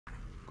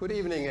Good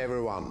evening,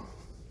 everyone.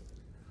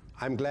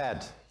 I'm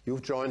glad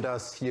you've joined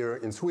us here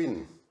in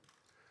Sweden.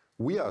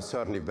 We are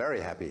certainly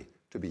very happy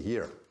to be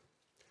here.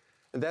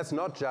 And that's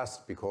not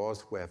just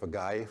because we have a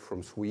guy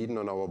from Sweden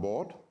on our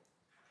board.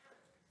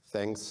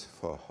 Thanks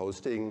for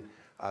hosting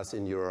us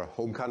in your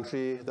home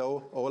country,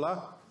 though,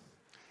 Ola.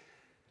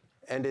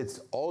 And it's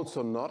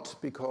also not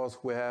because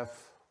we have,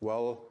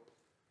 well,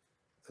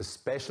 a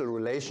special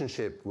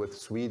relationship with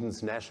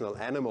Sweden's national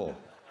animal.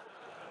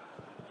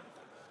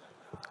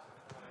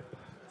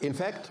 In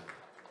fact,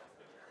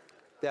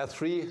 there are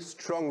three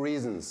strong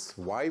reasons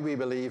why we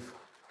believe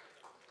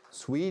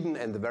Sweden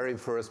and the very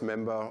first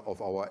member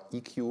of our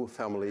EQ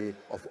family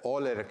of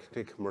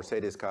all-electric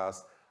Mercedes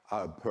cars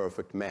are a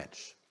perfect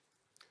match.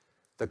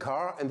 The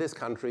car and this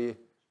country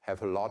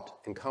have a lot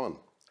in common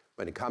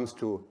when it comes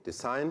to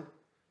design,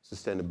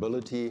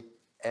 sustainability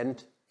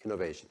and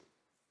innovation.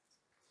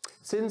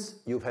 Since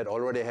you've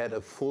already had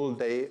a full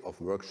day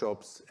of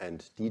workshops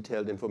and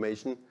detailed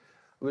information,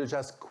 we'll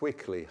just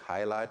quickly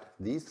highlight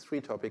these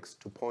three topics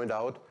to point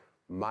out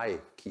my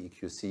key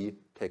EQC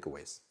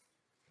takeaways.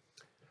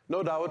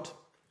 No doubt,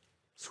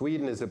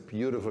 Sweden is a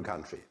beautiful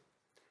country,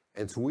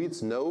 and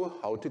Swedes know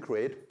how to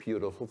create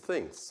beautiful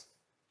things.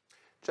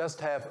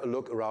 Just have a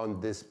look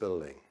around this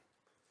building.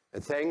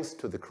 And thanks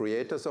to the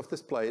creators of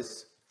this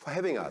place for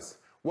having us.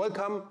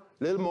 Welcome,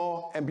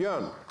 Lilmor and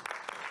Björn.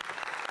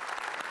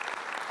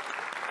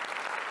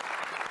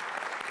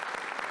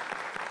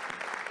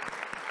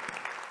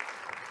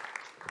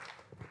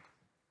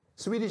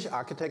 Swedish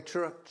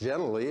architecture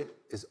generally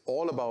is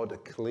all about a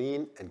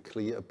clean and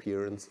clear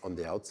appearance on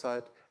the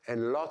outside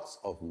and lots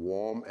of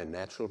warm and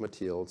natural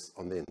materials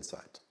on the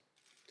inside.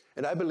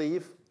 And I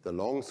believe the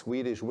long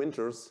Swedish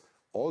winters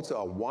also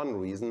are one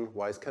reason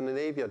why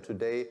Scandinavia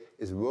today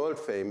is world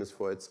famous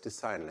for its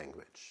design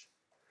language.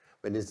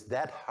 When it's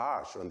that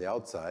harsh on the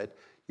outside,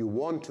 you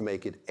want to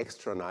make it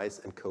extra nice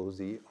and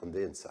cozy on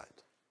the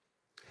inside.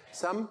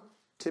 Some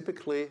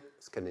typically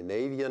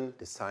Scandinavian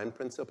design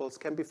principles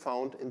can be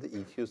found in the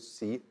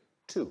EQC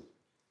too.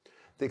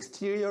 The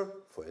exterior,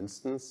 for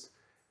instance,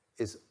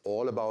 is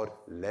all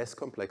about less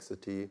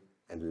complexity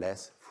and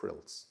less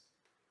frills.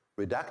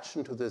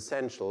 Reduction to the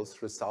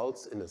essentials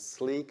results in a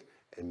sleek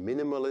and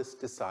minimalist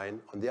design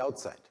on the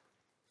outside.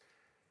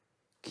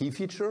 Key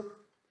feature,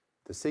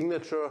 the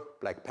signature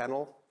black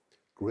panel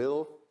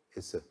grille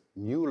is a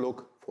new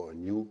look for a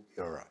new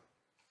era.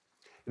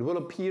 It will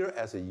appear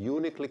as a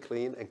uniquely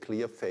clean and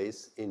clear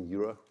face in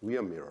your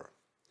rear mirror.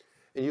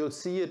 And you'll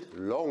see it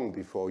long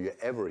before you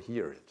ever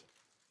hear it.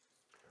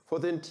 For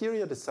the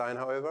interior design,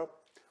 however,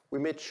 we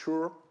made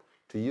sure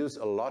to use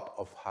a lot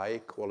of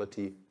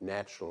high-quality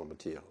natural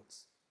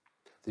materials.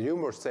 The new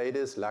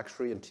Mercedes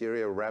luxury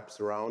interior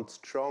wraps around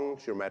strong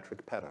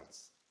geometric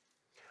patterns.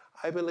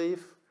 I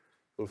believe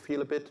you'll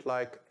feel a bit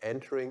like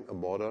entering a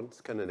modern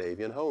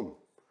Scandinavian home.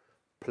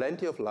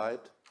 Plenty of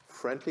light,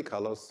 friendly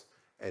colors,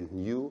 and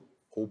new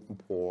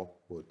open-pore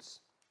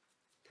woods.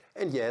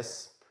 And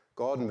yes,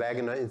 Gordon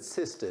Wagoner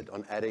insisted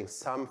on adding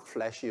some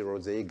flashy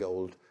rosé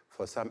gold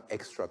for some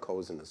extra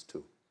coziness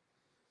too.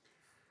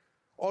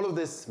 All of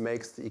this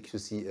makes the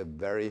EQC a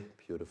very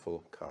beautiful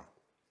car.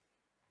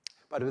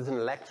 But with an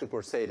electric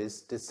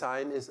Mercedes,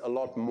 design is a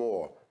lot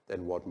more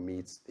than what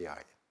meets the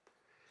eye.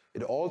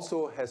 It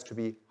also has to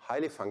be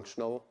highly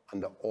functional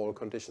under all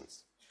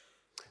conditions.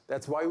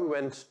 That's why we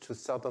went to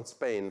southern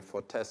Spain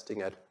for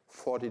testing at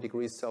 40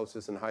 degrees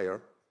Celsius and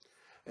higher.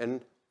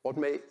 And what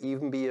may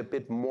even be a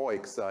bit more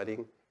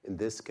exciting in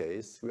this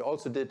case, we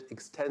also did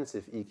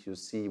extensive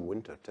EQC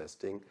winter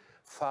testing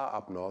far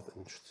up north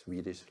in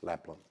Swedish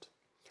Lapland.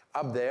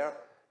 Up there,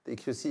 the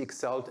EQC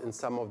excelled in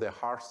some of the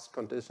harshest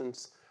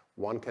conditions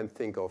one can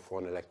think of for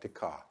an electric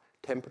car,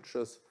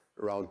 temperatures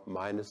around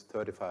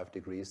 -35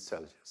 degrees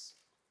Celsius.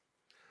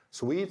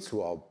 Swedes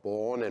who are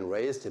born and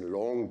raised in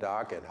long,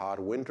 dark and hard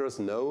winters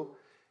know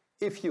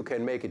if you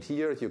can make it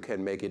here, you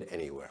can make it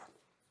anywhere.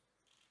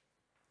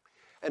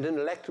 And an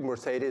electric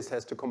Mercedes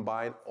has to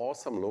combine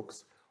awesome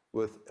looks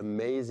with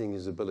amazing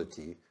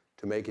usability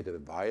to make it a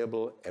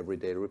viable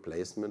everyday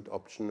replacement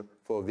option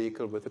for a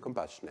vehicle with a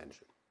combustion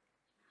engine.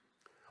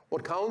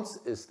 What counts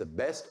is the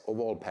best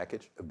overall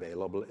package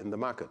available in the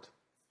market.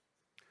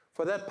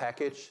 For that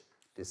package,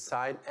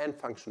 design and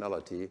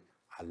functionality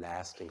are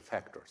lasting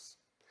factors.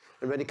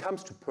 And when it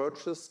comes to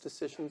purchase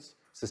decisions,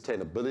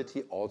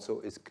 sustainability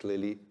also is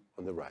clearly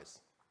on the rise.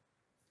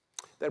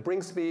 That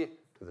brings me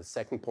to the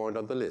second point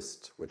on the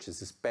list, which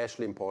is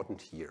especially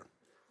important here.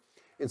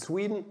 In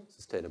Sweden,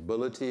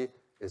 sustainability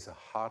is a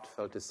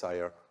heartfelt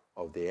desire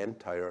of the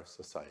entire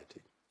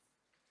society.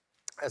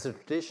 As a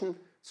tradition,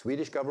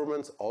 Swedish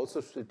governments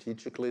also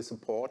strategically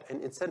support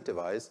and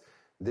incentivize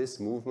this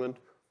movement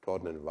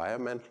toward an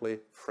environmentally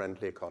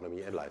friendly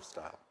economy and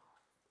lifestyle.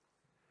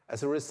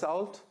 As a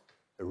result,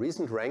 a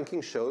recent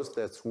ranking shows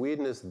that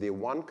Sweden is the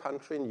one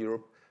country in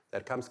Europe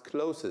that comes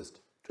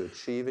closest to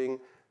achieving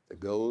the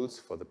goals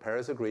for the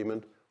Paris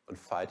Agreement on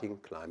fighting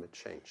climate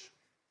change.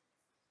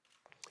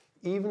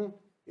 Even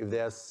if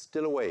there's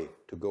still a way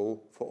to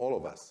go for all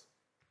of us.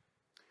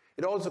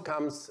 It also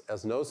comes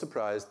as no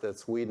surprise that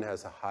Sweden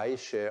has a high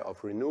share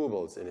of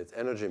renewables in its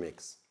energy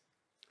mix.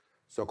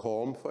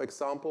 Stockholm, for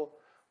example,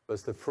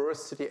 was the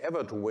first city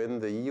ever to win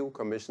the EU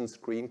Commission's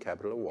Green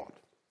Capital Award.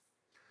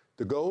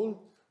 The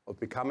goal of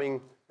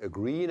becoming a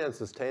green and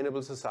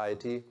sustainable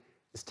society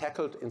is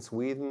tackled in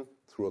Sweden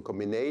through a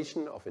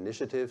combination of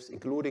initiatives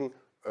including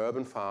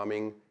urban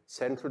farming,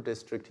 central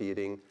district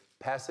heating,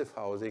 passive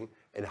housing,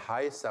 and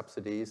high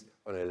subsidies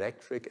on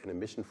electric and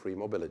emission-free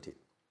mobility.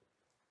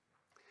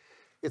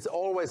 It's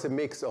always a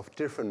mix of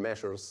different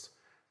measures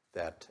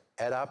that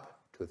add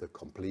up to the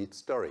complete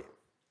story.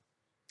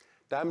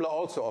 Daimler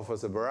also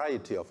offers a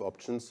variety of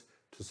options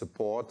to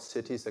support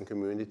cities and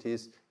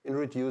communities in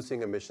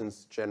reducing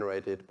emissions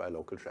generated by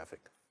local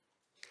traffic.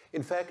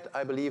 In fact,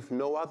 I believe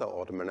no other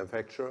auto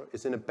manufacturer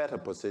is in a better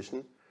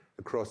position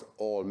across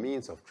all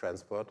means of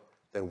transport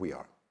than we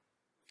are.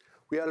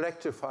 We are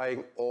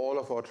electrifying all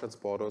of our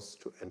transporters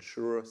to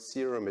ensure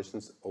zero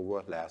emissions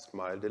over last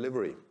mile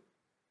delivery.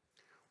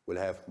 We'll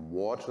have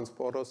more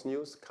transporters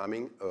news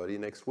coming early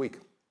next week.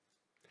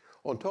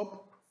 On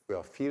top, we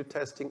are field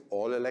testing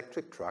all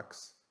electric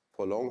trucks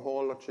for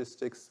long-haul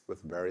logistics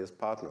with various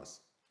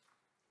partners.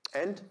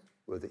 And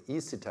with the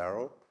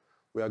eCitaro,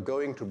 we are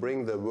going to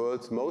bring the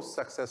world's most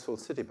successful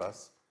city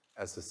bus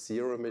as a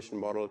zero-emission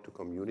model to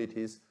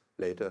communities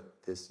later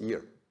this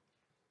year.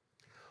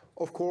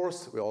 Of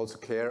course, we also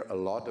care a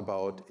lot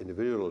about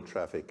individual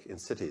traffic in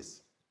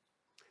cities.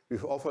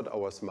 We've offered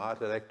our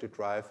smart electric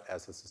drive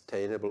as a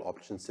sustainable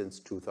option since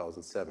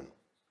 2007.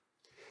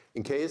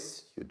 In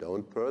case you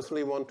don't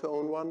personally want to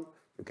own one,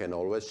 you can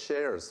always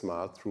share a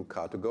smart through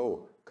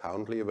Car2Go,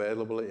 currently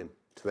available in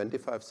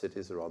 25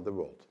 cities around the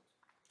world.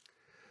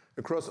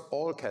 Across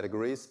all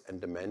categories and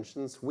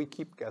dimensions, we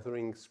keep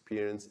gathering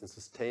experience in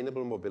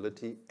sustainable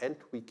mobility and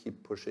we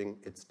keep pushing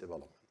its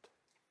development,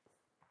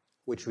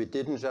 which we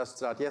didn't just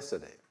start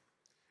yesterday.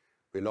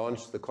 We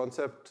launched the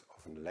concept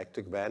of an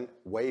electric van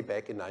way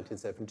back in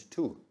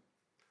 1972.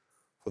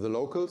 For the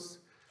locals,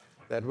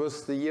 that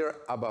was the year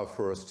ABBA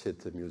first hit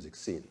the music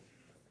scene.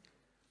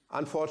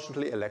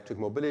 Unfortunately, electric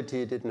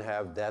mobility didn't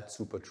have that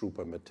super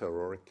trooper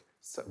meteoric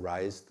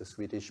rise the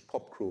Swedish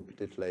pop group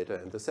did later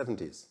in the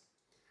 70s.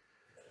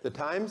 The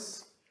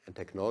times and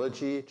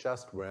technology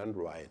just weren't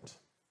right.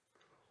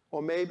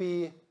 Or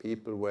maybe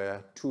people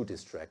were too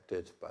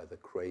distracted by the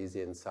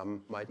crazy and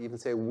some might even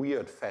say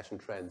weird fashion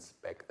trends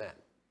back then.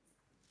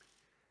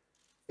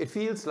 It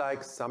feels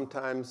like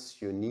sometimes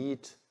you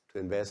need to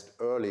invest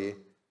early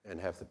and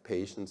have the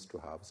patience to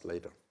harvest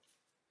later.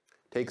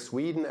 Take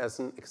Sweden as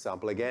an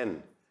example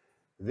again.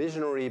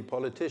 Visionary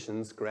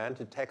politicians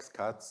granted tax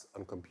cuts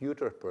on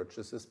computer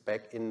purchases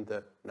back in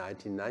the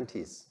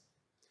 1990s.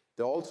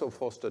 They also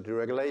fostered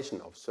deregulation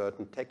of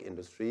certain tech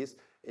industries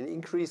and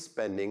increased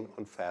spending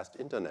on fast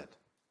internet.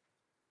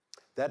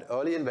 That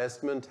early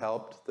investment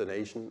helped the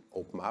nation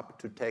open up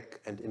to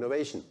tech and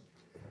innovation.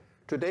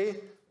 Today,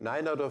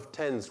 9 out of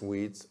 10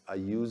 Swedes are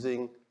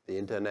using the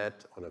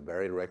internet on a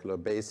very regular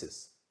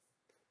basis.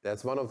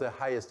 That's one of the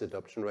highest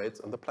adoption rates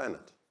on the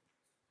planet.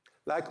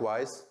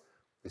 Likewise,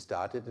 we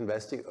started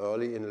investing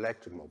early in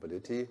electric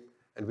mobility,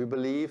 and we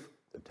believe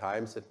the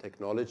times and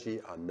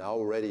technology are now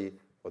ready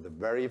for the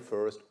very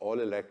first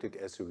all-electric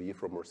SUV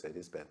from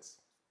Mercedes-Benz.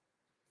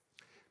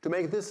 To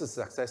make this a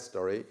success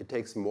story, it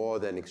takes more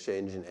than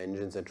exchanging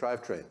engines and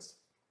drivetrains.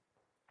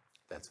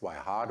 That's why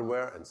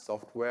hardware and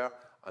software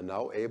are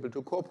now able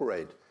to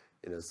cooperate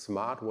in a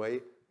smart way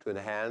to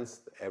enhance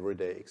the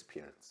everyday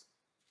experience.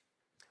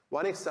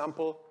 One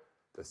example,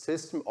 the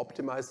system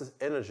optimizes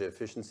energy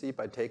efficiency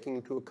by taking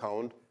into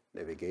account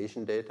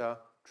navigation data,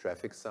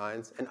 traffic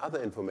signs, and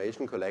other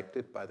information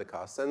collected by the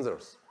car's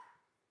sensors.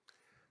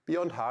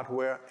 Beyond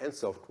hardware and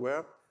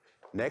software,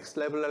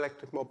 next-level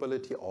electric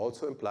mobility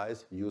also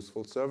implies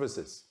useful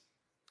services.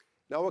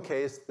 In our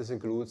case, this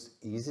includes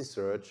easy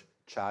search,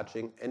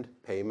 charging, and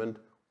payment,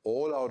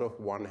 all out of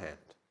one hand,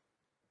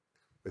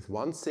 with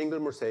one single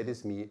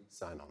Mercedes Me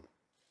sign-on.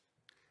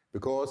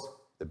 Because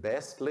the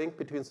best link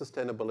between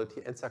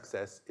sustainability and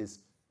success is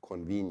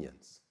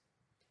convenience.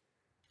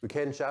 We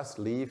can't just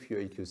leave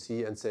your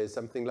EQC and say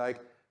something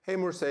like, "Hey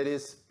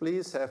Mercedes,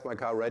 please have my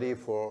car ready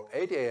for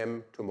 8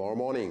 a.m. tomorrow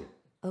morning."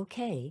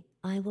 Okay,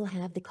 I will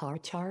have the car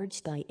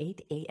charged by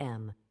 8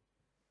 a.m.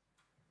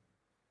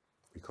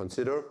 We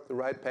consider the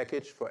right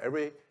package for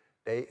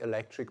everyday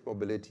electric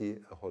mobility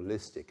a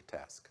holistic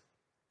task.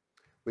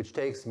 Which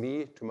takes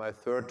me to my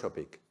third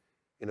topic,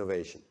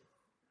 innovation.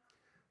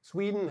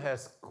 Sweden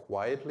has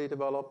quietly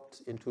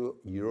developed into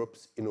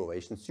Europe's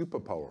innovation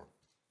superpower.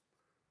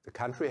 The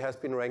country has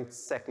been ranked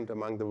second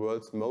among the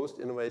world's most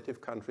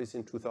innovative countries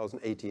in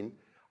 2018,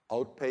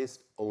 outpaced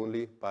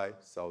only by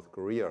South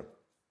Korea.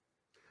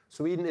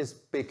 Sweden is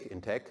big in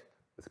tech,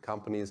 with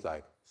companies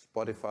like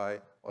Spotify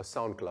or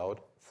SoundCloud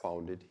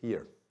founded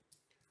here.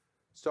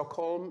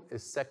 Stockholm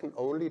is second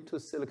only to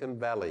Silicon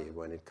Valley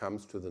when it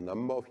comes to the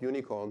number of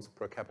unicorns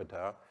per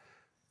capita,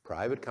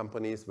 private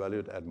companies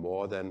valued at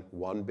more than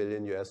 $1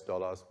 billion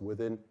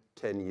within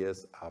 10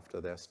 years after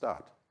their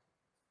start.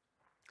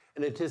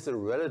 And it is a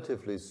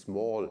relatively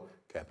small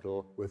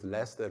capital with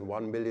less than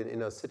 1 million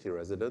inner city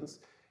residents,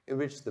 in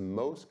which the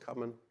most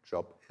common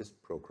job is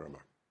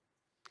programmer.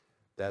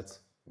 That's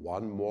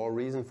one more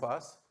reason for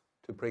us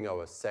to bring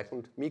our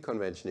second Me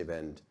Convention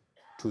event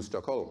to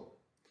Stockholm.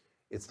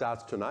 It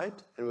starts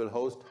tonight and will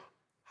host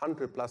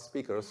 100+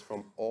 speakers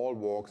from all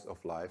walks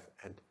of life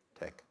and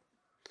tech.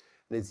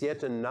 And it's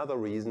yet another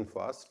reason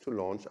for us to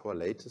launch our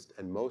latest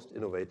and most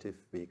innovative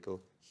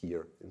vehicle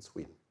here in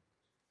Sweden.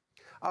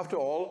 After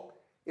all,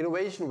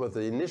 innovation was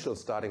the initial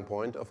starting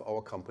point of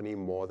our company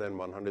more than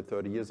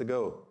 130 years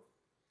ago.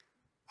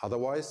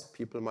 Otherwise,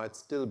 people might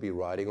still be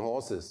riding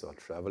horses or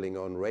traveling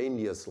on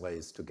reindeer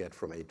sleighs to get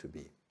from A to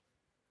B.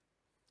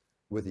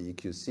 With the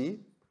EQC,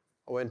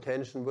 our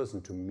intention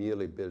wasn't to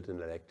merely build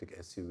an electric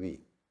SUV.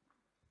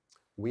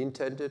 We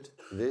intended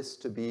this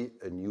to be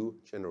a new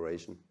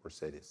generation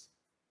Mercedes.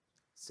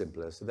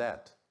 Simple as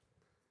that.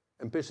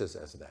 Ambitious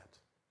as that.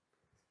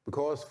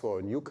 Because for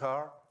a new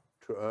car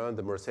to earn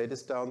the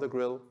Mercedes down the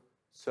grill,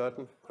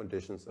 certain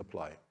conditions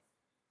apply.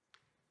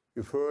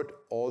 You've heard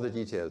all the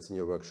details in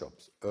your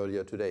workshops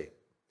earlier today.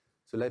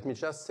 So let me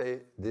just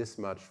say this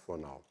much for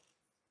now.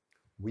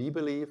 We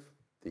believe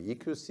the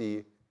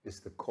EQC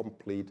is the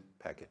complete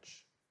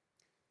package.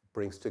 It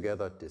brings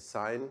together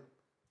design,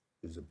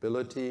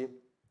 usability,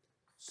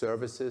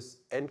 services,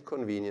 and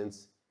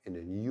convenience in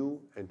a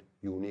new and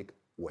unique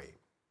way.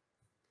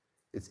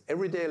 It's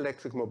everyday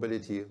electric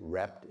mobility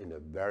wrapped in a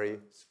very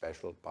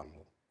special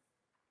bundle.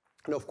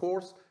 And of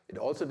course, it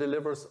also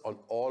delivers on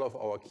all of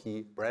our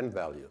key brand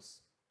values.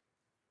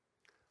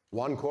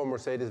 One core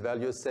Mercedes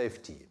value is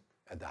safety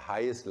at the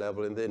highest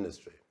level in the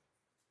industry.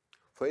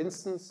 For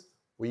instance,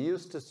 we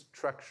used the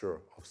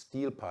structure of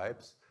steel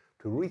pipes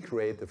to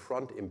recreate the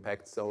front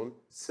impact zone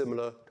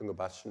similar to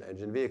combustion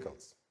engine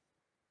vehicles.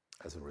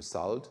 As a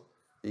result,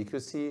 the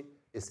EQC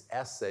is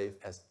as safe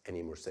as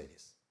any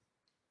Mercedes.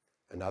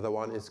 Another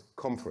one is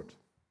comfort.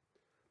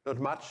 Not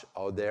much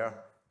out there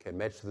can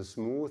match the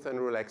smooth and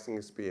relaxing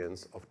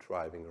experience of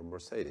driving a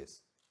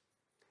Mercedes.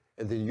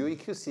 And the new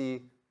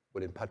EQC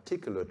will in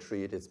particular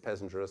treat its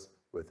passengers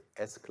with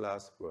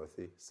S-Class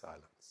worthy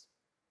silence.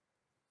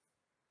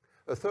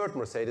 A third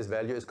Mercedes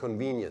value is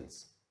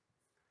convenience.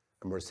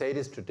 A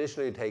Mercedes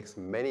traditionally takes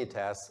many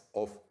tasks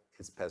off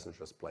its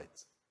passengers'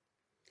 plates.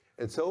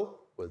 And so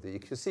will the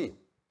EQC.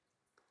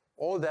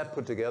 All that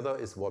put together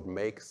is what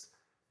makes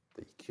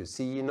the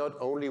EQC not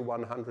only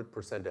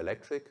 100%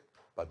 electric,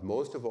 but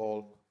most of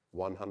all,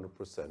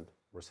 100%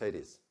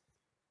 Mercedes.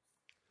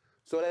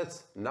 So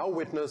let's now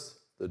witness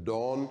the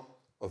dawn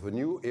of a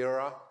new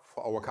era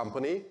for our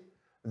company.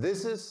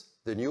 This is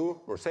the new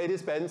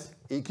Mercedes-Benz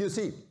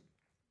EQC.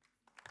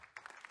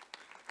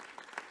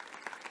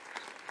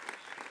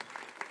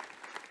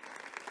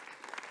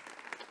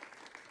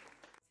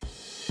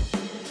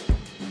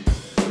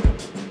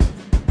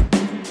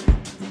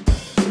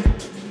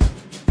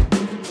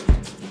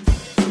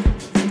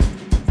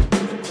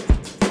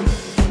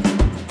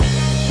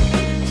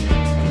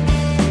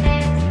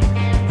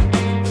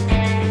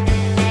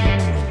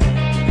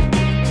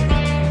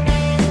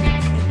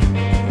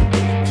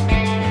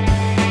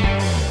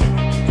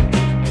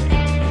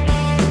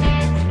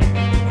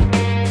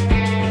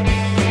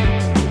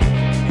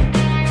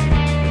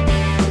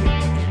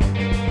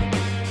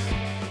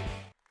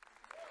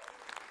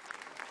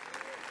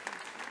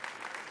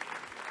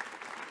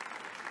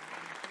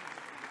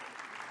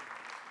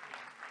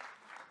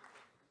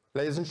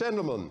 Ladies and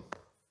gentlemen,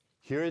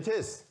 here it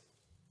is,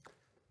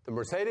 the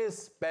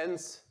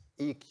Mercedes-Benz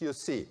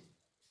EQC.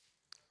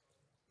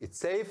 It's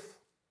safe,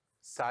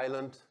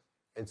 silent,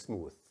 and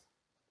smooth.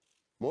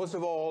 Most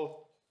of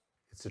all,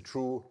 it's a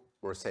true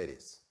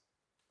Mercedes.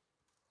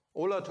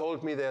 Ola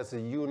told me there's a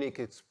unique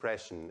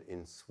expression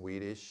in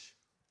Swedish,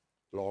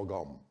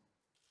 lagom.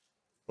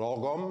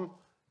 Lagom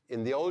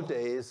in the old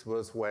days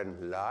was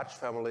when large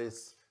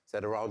families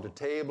sat around a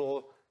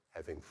table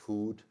having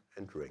food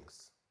and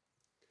drinks.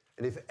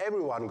 And if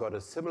everyone got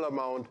a similar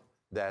amount,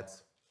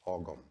 that's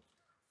lagom.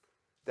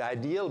 The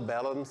ideal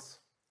balance,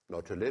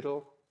 not too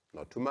little,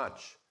 not too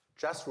much,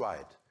 just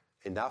right,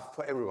 enough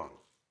for everyone.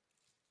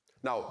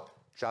 Now,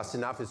 just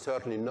enough is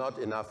certainly not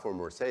enough for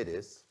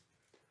Mercedes,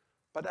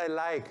 but I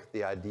like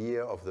the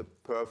idea of the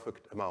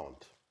perfect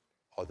amount,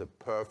 or the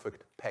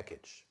perfect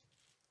package.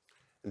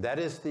 And that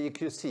is the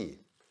EQC,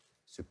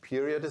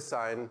 superior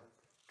design,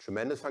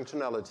 tremendous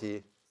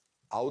functionality,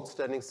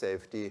 outstanding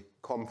safety,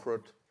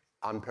 comfort,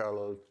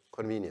 unparalleled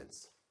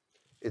convenience.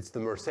 It's the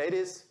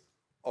Mercedes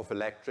of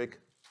electric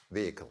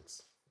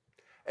vehicles.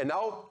 And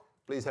now,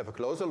 please have a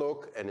closer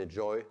look and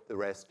enjoy the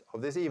rest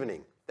of this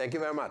evening. Thank you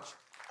very much.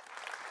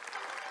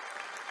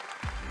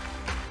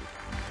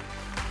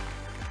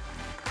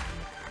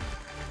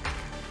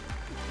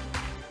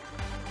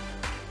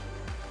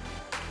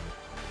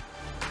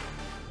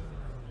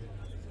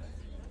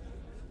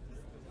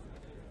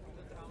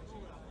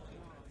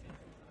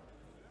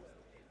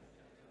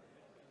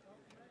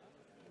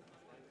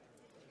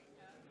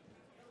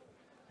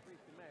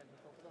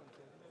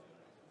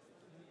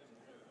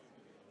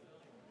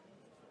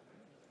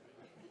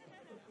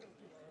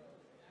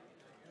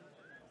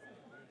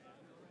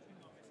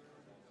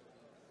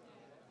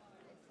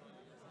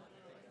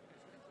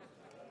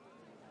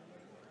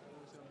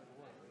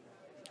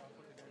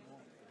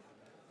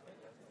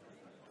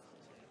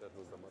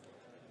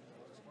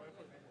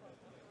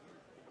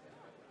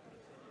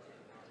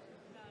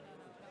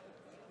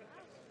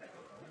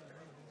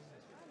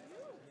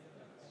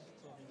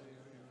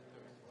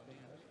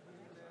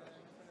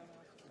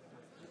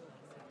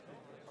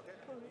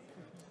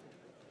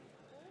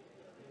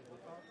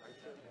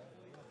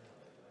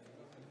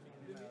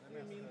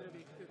 blir mindre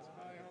viktigt.